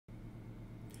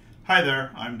Hi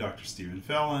there, I'm Dr. Stephen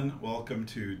Phelan. Welcome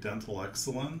to Dental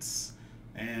Excellence.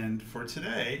 And for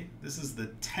today, this is the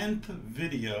 10th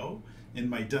video in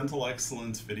my Dental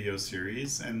Excellence video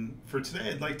series. And for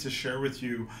today, I'd like to share with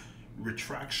you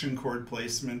retraction cord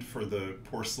placement for the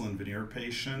porcelain veneer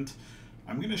patient.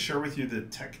 I'm going to share with you the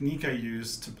technique I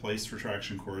use to place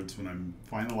retraction cords when I'm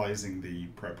finalizing the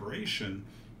preparation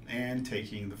and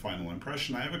taking the final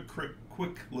impression. I have a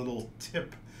quick little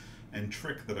tip and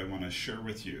trick that I want to share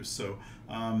with you. So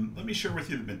let me share with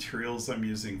you the materials I'm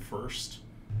using first.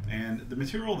 And the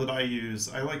material that I use,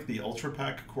 I like the Ultra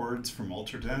Pack cords from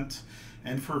Ultradent.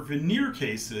 And for veneer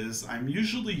cases, I'm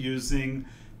usually using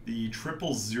the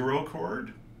 000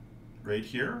 cord right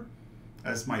here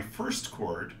as my first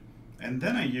cord. And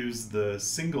then I use the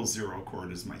 0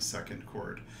 cord as my second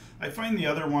cord. I find the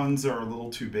other ones are a little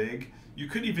too big. You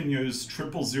could even use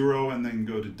 000 and then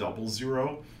go to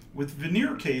 00. With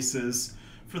veneer cases,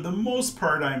 for the most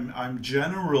part, I'm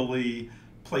generally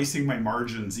placing my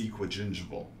margins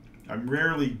equigingival. I'm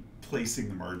rarely placing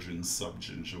the margins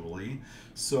subgingivally,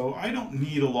 so I don't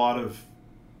need a lot of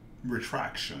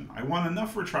retraction. I want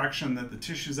enough retraction that the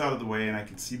tissue's out of the way and I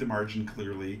can see the margin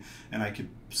clearly and I could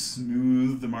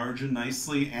smooth the margin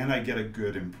nicely and I get a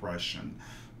good impression.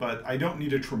 But I don't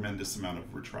need a tremendous amount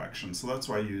of retraction, so that's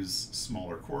why I use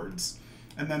smaller cords.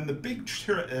 And then the big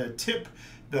tip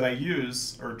that I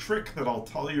use, or trick that I'll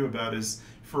tell you about, is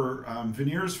for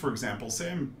veneers, for example.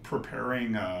 Say I'm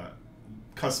preparing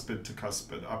cuspid to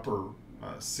cuspid, upper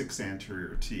 6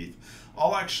 anterior teeth.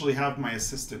 I'll actually have my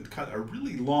assistant cut a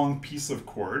really long piece of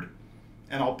cord,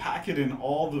 and I'll pack it in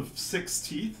all the 6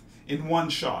 teeth in one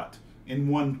shot, in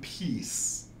one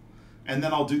piece. And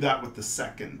then I'll do that with the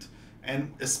second.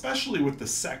 And especially with the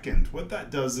second, what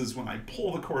that does is when I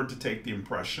pull the cord to take the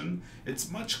impression, it's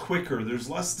much quicker. There's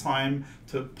less time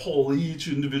to pull each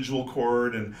individual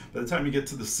cord, and by the time you get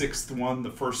to the 6th one, the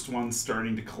first one's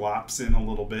starting to collapse in a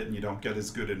little bit and you don't get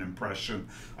as good an impression.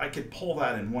 I could pull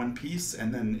that in one piece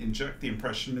and then inject the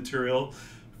impression material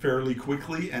fairly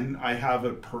quickly and I have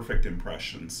a perfect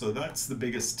impression. So that's the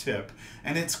biggest tip.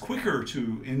 And it's quicker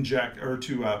to inject or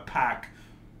to pack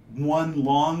one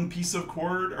long piece of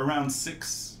cord around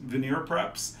 6 veneer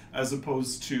preps as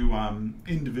opposed to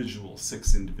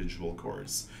 6 individual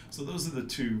cords. So those are the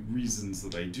 2 reasons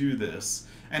that I do this.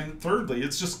 And thirdly,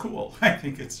 it's just cool. I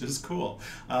think it's just cool.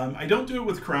 I don't do it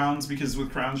with crowns because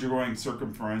with crowns you're going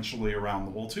circumferentially around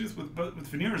the whole tooth, but with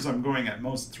veneers I'm going at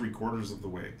most 3/4 of the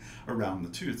way around the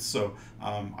tooth. So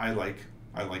I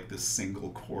like this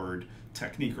single cord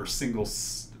technique, or single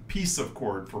piece of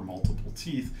cord for multiple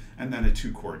teeth, and then a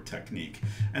 2-cord technique.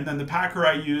 And then the packer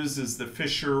I use is the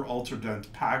Fisher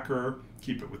Ultradent packer.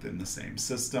 Keep it within the same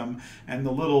system. And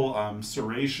the little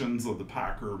serrations of the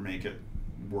packer make it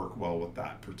work well with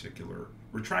that particular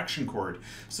retraction cord.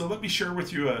 So let me share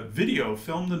with you a video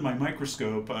filmed in my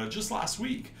microscope just last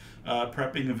week,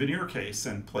 prepping a veneer case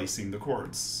and placing the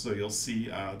cords. So you'll see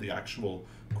the actual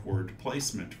cord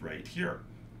placement right here.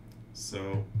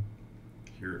 So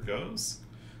here it goes.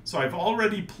 So I've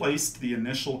already placed the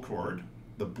initial cord,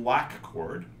 the black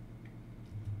cord.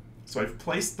 So I've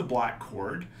placed the black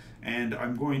cord, and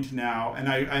I'm going to now, and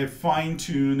I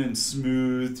fine-tuned and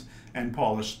smoothed and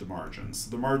polished the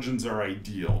margins. The margins are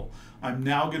ideal. I'm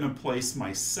now going to place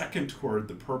my second cord,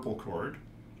 the purple cord,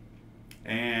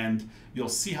 and you'll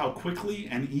see how quickly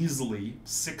and easily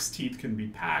 6 teeth can be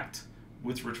packed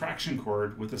with retraction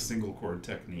cord with a single cord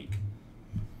technique.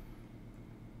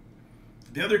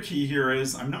 The other key here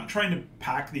is I'm not trying to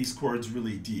pack these cords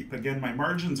really deep. Again, my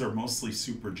margins are mostly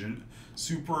super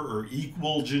or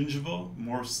equal gingival,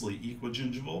 mostly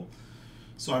equigingival.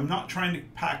 So I'm not trying to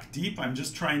pack deep, I'm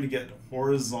just trying to get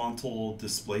horizontal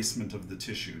displacement of the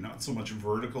tissue, not so much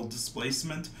vertical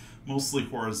displacement, mostly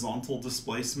horizontal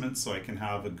displacement so I can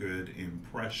have a good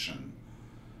impression.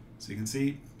 So you can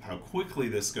see how quickly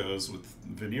this goes with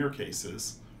veneer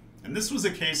cases. And this was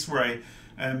a case where I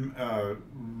am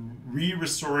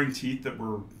restoring teeth that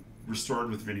were restored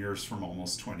with veneers from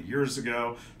almost 20 years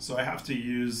ago. So I have to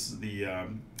use the,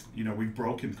 we've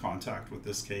broken contact with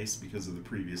this case because of the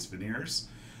previous veneers.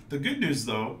 The good news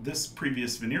though, this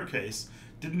previous veneer case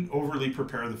didn't overly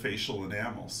prepare the facial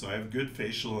enamel. So I have good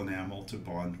facial enamel to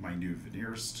bond my new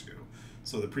veneers to.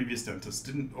 So the previous dentist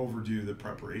didn't overdo the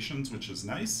preparations, which is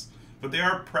nice. But they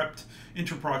are prepped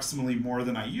interproximally more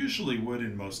than I usually would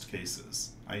in most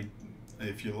cases.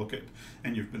 If you look at,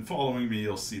 and you've been following me,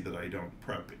 you'll see that I don't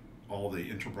prep all the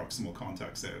interproximal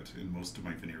contacts out in most of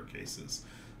my veneer cases.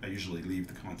 I usually leave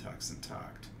the contacts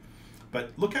intact.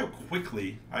 But look how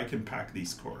quickly I can pack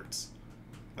these cords.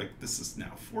 Like this is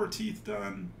now 4 teeth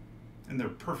done, and they're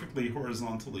perfectly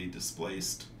horizontally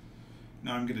displaced.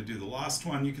 Now I'm going to do the last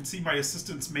one. You can see my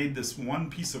assistants made this one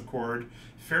piece of cord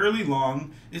fairly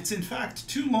long. It's in fact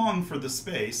too long for the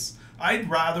space. I'd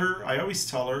rather, I always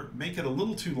tell her, make it a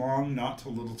little too long, not a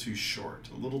little too short.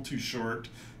 A little too short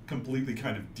completely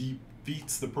kind of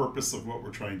defeats the purpose of what we're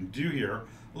trying to do here.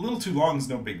 A little too long is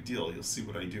no big deal. You'll see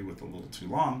what I do with a little too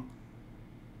long.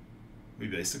 We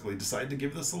basically decide to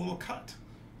give this a little cut.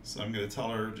 So I'm going to tell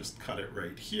her just cut it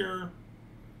right here.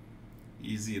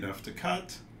 Easy enough to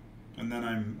cut. And then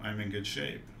I'm in good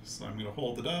shape. So I'm going to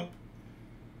hold it up,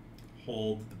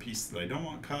 hold the piece that I don't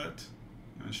want cut,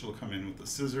 and she'll come in with the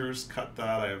scissors, cut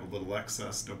that. I have a little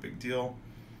excess, no big deal.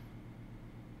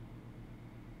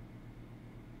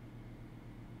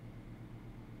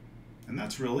 And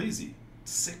that's real easy.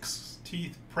 6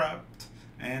 teeth prepped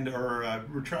and our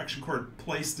retraction cord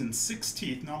placed in 6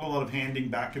 teeth. Not a lot of handing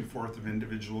back and forth of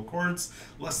individual cords.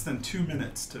 Less than 2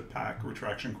 minutes to pack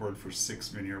retraction cord for 6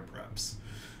 veneer preps.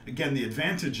 Again, the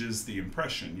advantage is the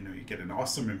impression. You know, you get an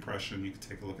awesome impression. You can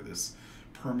take a look at this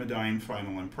permadyne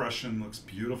final impression. Looks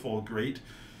beautiful, great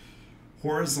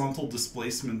horizontal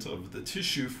displacement of the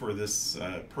tissue for this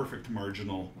perfect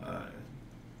marginal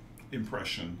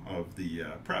impression of the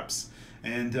preps.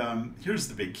 And here's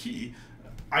the big key.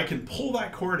 I can pull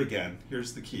that cord again.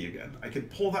 Here's the key again. I can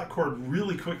pull that cord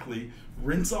really quickly,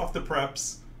 rinse off the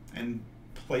preps, and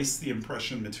place the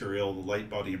impression material, the light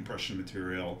body impression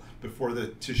material, before the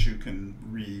tissue can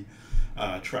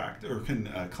retract or can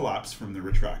collapse from the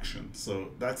retraction.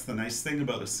 So that's the nice thing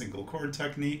about a single cord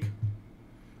technique.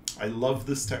 I love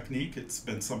this technique. It's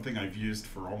been something I've used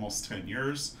for almost 10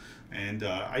 years, and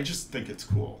I just think it's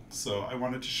cool. So I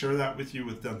wanted to share that with you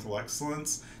with Dental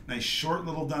Excellence. Nice short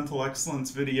little Dental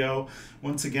Excellence video.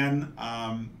 Once again,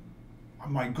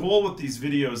 my goal with these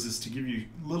videos is to give you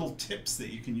little tips that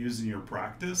you can use in your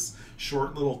practice.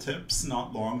 Short little tips,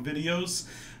 not long videos.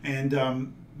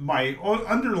 And my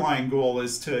underlying goal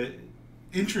is to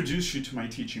introduce you to my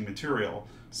teaching material,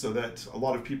 so that a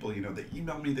lot of people, you know, they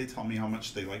email me, they tell me how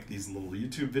much they like these little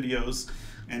YouTube videos,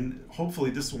 and hopefully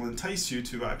this will entice you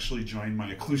to actually join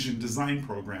my occlusion design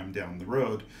program down the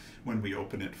road when we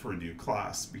open it for a new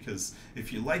class. Because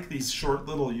if you like these short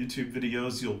little YouTube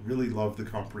videos, you'll really love the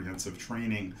comprehensive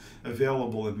training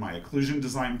available in my occlusion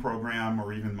design program,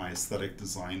 or even my aesthetic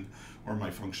design or my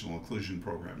functional occlusion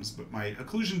programs. But my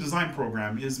occlusion design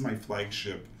program is my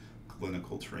flagship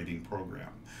clinical training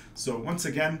program. So once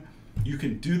again, you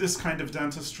can do this kind of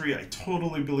dentistry. I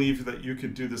totally believe that you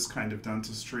could do this kind of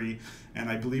dentistry, and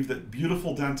I believe that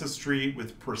beautiful dentistry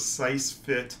with precise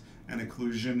fit and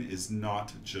occlusion is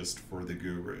not just for the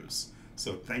gurus.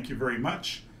 So thank you very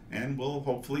much, and we'll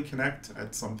hopefully connect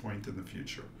at some point in the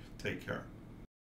future. Take care.